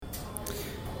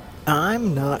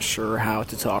I'm not sure how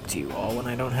to talk to you all when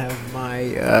I don't have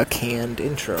my canned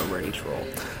intro ready to roll.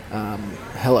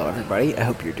 Hello, everybody. I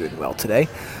hope you're doing well today.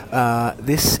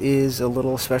 This is a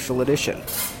little special edition.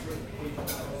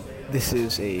 This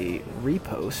is a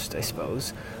repost, I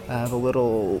suppose, of a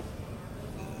little,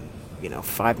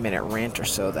 5-minute rant or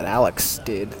so that Alex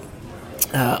did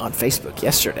on Facebook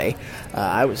yesterday.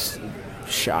 I was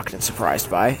shocked and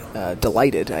surprised by,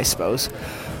 delighted, I suppose.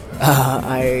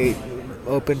 I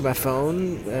opened my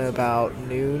phone about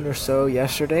noon or so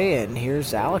yesterday, and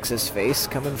here's Alex's face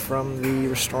coming from the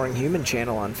Restoring Human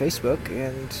channel on Facebook,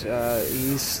 and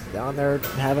he's on there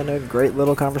having a great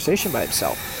little conversation by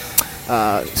himself.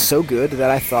 So good that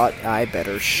I thought I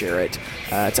better share it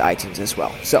to iTunes as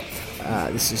well. So,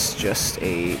 this is just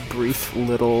a brief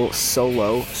little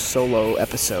solo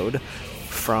episode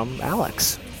from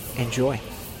Alex. Enjoy.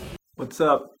 What's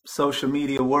up, social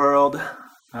media world?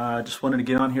 Just wanted to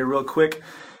get on here real quick.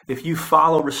 If you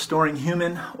follow Restoring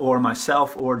Human or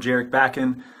myself or Jarek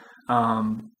Backen,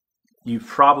 you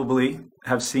probably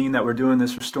have seen that we're doing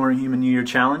this Restoring Human New Year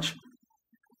Challenge.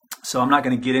 So I'm not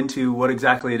going to get into what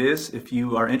exactly it is. If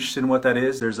you are interested in what that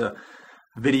is, there's a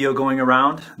video going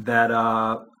around that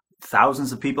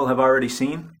thousands of people have already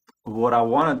seen. What I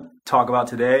want to talk about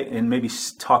today and maybe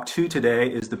talk to today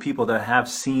is the people that have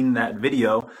seen that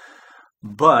video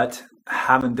but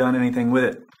haven't done anything with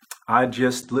it. I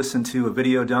just listened to a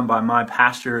video done by my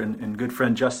pastor and good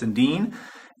friend Justin Dean,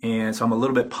 and so I'm a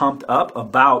little bit pumped up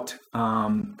about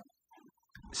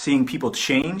seeing people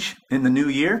change in the new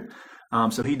year.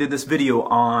 So he did this video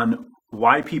on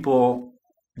why people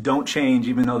don't change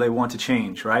even though they want to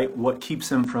change, right? What keeps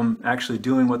them from actually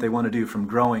doing what they want to do, from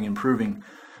growing, improving.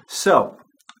 So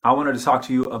I wanted to talk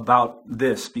to you about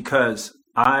this because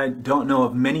I don't know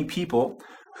of many people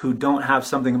who don't have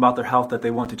something about their health that they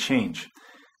want to change.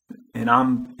 And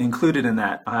I'm included in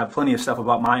that. I have plenty of stuff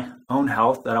about my own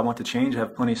health that I want to change. I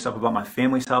have plenty of stuff about my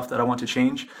family's health that I want to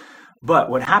change. But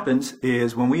what happens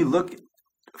is when we look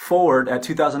forward at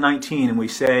 2019 and we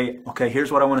say, okay,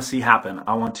 here's what I want to see happen.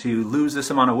 I want to lose this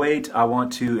amount of weight. I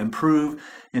want to improve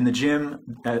in the gym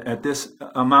at this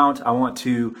amount. I want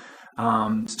to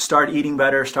start eating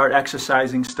better, start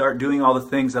exercising, start doing all the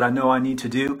things that I know I need to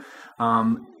do.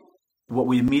 What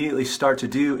we immediately start to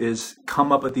do is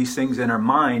come up with these things in our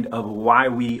mind of why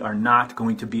we are not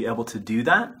going to be able to do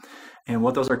that. And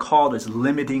what those are called is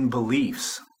limiting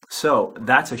beliefs. So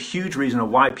that's a huge reason of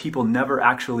why people never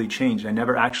actually change. They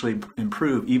never actually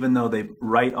improve, even though they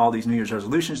write all these New Year's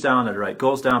resolutions down, they write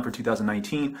goals down for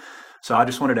 2019. So I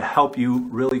just wanted to help you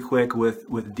really quick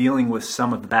with dealing with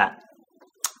some of that.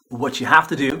 What you have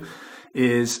to do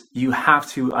is you have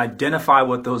to identify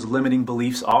what those limiting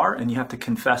beliefs are, and you have to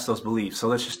confess those beliefs. So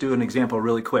let's just do an example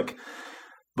really quick.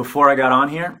 Before I got on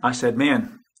here, I said,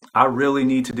 man, I really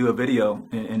need to do a video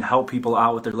and help people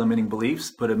out with their limiting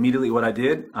beliefs. But immediately what I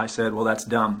did, I said, well, that's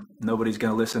dumb. Nobody's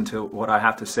going to listen to what I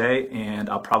have to say, and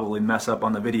I'll probably mess up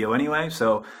on the video anyway.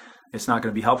 So it's not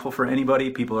going to be helpful for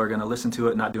anybody. People are going to listen to it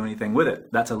and not do anything with it.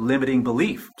 That's a limiting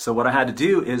belief. So what I had to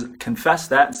do is confess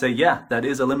that and say, yeah, that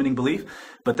is a limiting belief.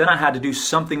 But then I had to do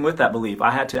something with that belief.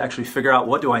 I had to actually figure out,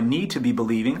 what do I need to be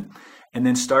believing, and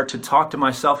then start to talk to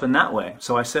myself in that way.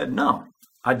 So I said, no,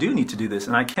 I do need to do this,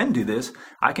 and I can do this.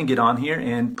 I can get on here,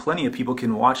 and plenty of people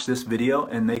can watch this video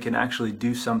and they can actually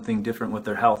do something different with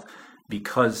their health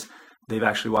because they've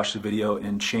actually watched the video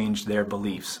and changed their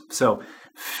beliefs. So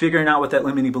figuring out what that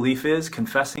limiting belief is,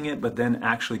 confessing it, but then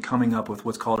actually coming up with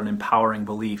what's called an empowering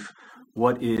belief.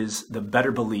 What is the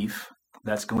better belief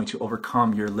that's going to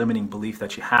overcome your limiting belief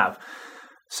that you have?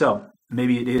 So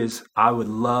maybe it is, I would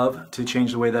love to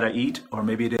change the way that I eat, or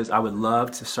maybe it is, I would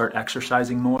love to start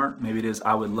exercising more. Maybe it is,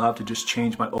 I would love to just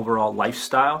change my overall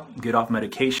lifestyle, get off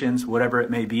medications, whatever it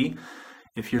may be.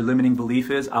 If your limiting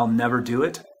belief is, I'll never do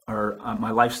it, or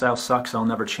my lifestyle sucks, I'll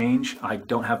never change, I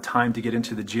don't have time to get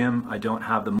into the gym, I don't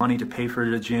have the money to pay for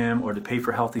the gym or to pay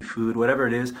for healthy food, whatever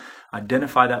it is,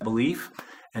 identify that belief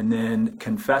and then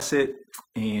confess it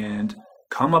and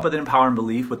come up with an empowering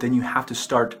belief. But then you have to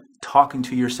start talking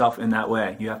to yourself in that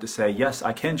way. You have to say, yes,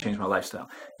 I can change my lifestyle.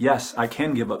 Yes, I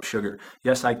can give up sugar.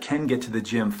 Yes, I can get to the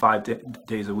gym 5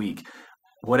 days a week.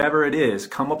 Whatever it is,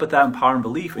 come up with that empowering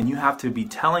belief, and you have to be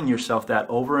telling yourself that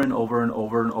over and over and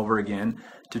over and over again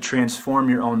to transform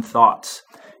your own thoughts.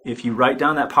 If you write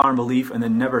down that empowering belief and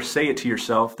then never say it to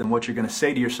yourself, then what you're going to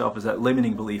say to yourself is that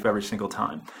limiting belief every single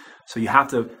time. So you have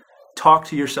to talk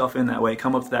to yourself in that way,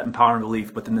 come up with that empowering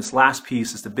belief. But then this last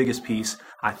piece is the biggest piece,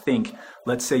 I think.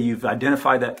 Let's say you've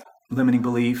identified that limiting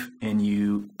belief and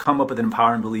you come up with an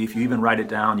empowering belief. You even write it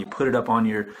down. You put it up on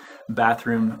your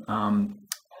bathroom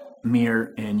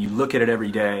mirror and you look at it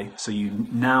every day. So you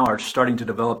now are starting to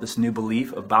develop this new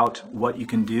belief about what you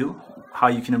can do, how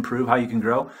you can improve, how you can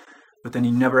grow, but then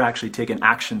you never actually take an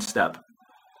action step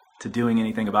to doing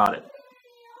anything about it.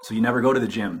 So you never go to the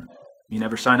gym. You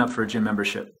never sign up for a gym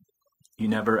membership. You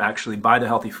never actually buy the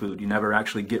healthy food. You never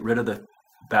actually get rid of the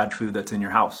bad food that's in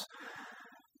your house.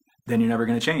 Then you're never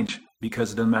going to change,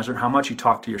 because it doesn't matter how much you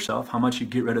talk to yourself, how much you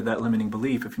get rid of that limiting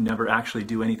belief. If you never actually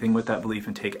do anything with that belief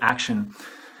and take action,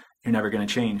 you're never going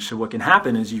to change. So what can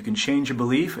happen is you can change your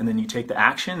belief, and then you take the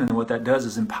action, and what that does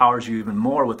is empowers you even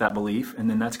more with that belief, and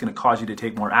then that's going to cause you to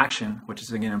take more action, which is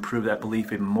going to improve that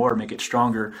belief even more, make it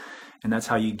stronger, and that's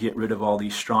how you get rid of all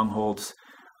these strongholds,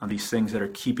 these things that are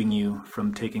keeping you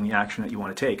from taking the action that you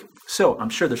want to take. So I'm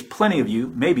sure there's plenty of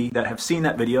you maybe that have seen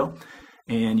that video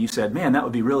and you said, man, that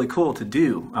would be really cool to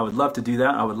do. I would love to do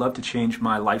that. I would love to change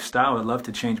my lifestyle. I would love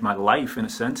to change my life in a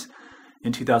sense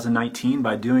in 2019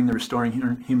 by doing the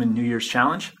Restoring Human New Year's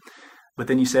Challenge. But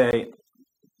then you say,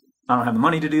 I don't have the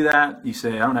money to do that. You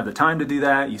say, I don't have the time to do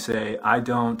that. You say, I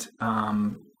don't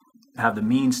have the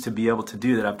means to be able to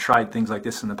do that. I've tried things like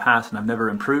this in the past and I've never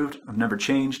improved. I've never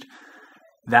changed.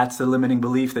 That's the limiting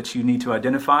belief that you need to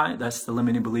identify. That's the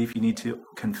limiting belief you need to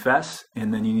confess.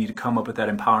 And then you need to come up with that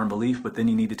empowering belief, but then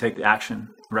you need to take the action,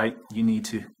 right? You need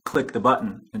to click the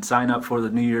button and sign up for the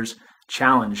New Year's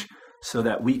Challenge so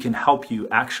that we can help you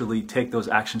actually take those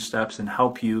action steps and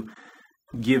help you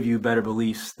give you better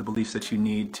beliefs, the beliefs that you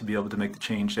need to be able to make the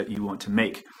change that you want to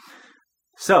make.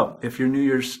 So if your New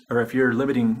Year's, or if your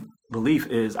limiting belief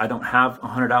is, I don't have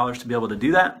 $100 to be able to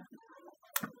do that,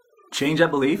 change that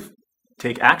belief.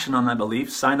 Take action on that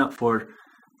belief. Sign up for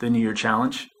the New Year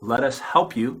Challenge. Let us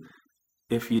help you.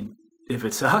 If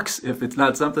it sucks, if it's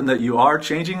not something that you are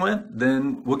changing with,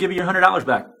 then we'll give you your $100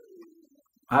 back.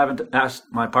 I haven't asked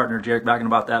my partner Jarek Backen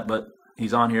about that, but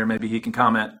he's on here. Maybe he can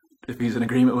comment if he's in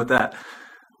agreement with that.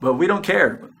 But we don't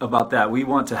care about that. We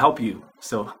want to help you.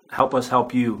 So help us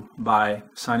help you by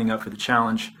signing up for the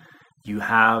challenge. You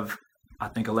have, I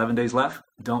think, 11 days left.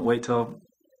 Don't wait till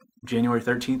January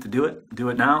 13th to do it. Do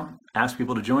it now. Ask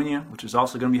people to join you, which is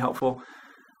also going to be helpful.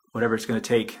 Whatever it's going to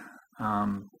take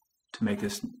to make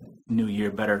this new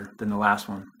year better than the last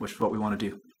one, which is what we want to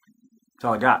do. That's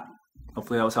all I got.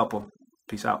 Hopefully that was helpful.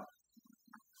 Peace out.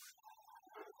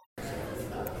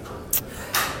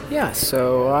 Yeah,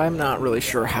 so I'm not really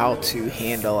sure how to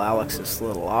handle Alex's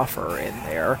little offer in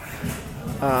there.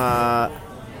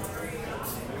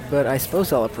 But I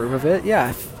suppose I'll approve of it.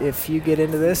 Yeah, if you get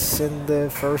into this in the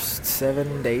first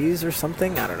 7 days or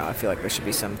something, I don't know. I feel like there should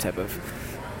be some type of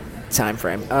time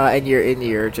frame. And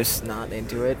you're just not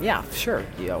into it. Yeah, sure.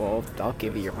 Yeah, well, I'll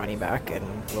give you your money back, and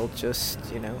we'll just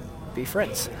be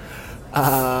friends.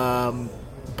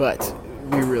 But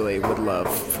we really would love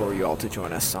for you all to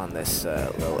join us on this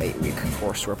little 8-week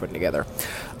course we're putting together.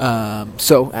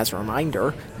 So, as a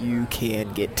reminder, you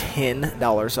can get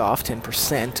 $10 off,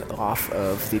 10% off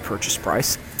of the purchase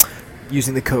price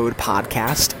using the code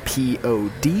PODCAST,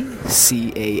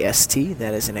 PODCAST.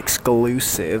 That is an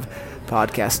exclusive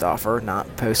podcast offer,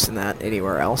 not posting that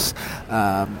anywhere else.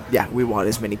 We want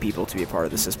as many people to be a part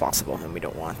of this as possible, and we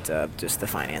don't want just the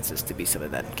finances to be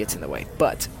something that gets in the way.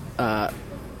 But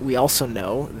we also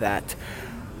know that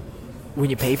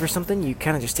when you pay for something, you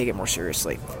kind of just take it more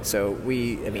seriously. So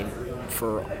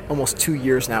for almost 2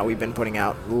 years now, we've been putting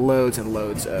out loads and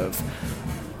loads of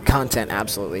content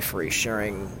absolutely free,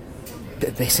 sharing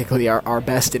basically our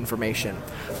best information.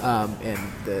 And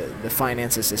the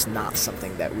finances is not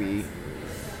something that we,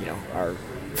 are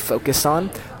focused on.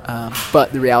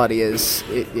 But the reality is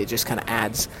it just kind of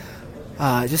adds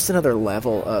just another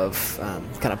level of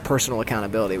kind of personal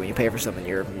accountability. When you pay for something,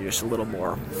 you're just a little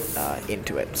more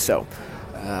into it. So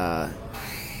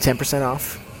 10%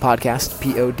 off podcast,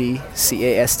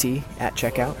 PODCAST at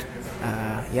checkout.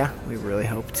 We really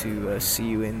hope to see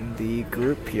you in the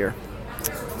group here.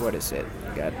 What is it?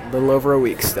 We got a little over a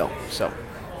week still. So,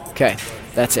 okay,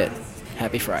 that's it.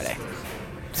 Happy Friday.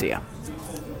 See ya.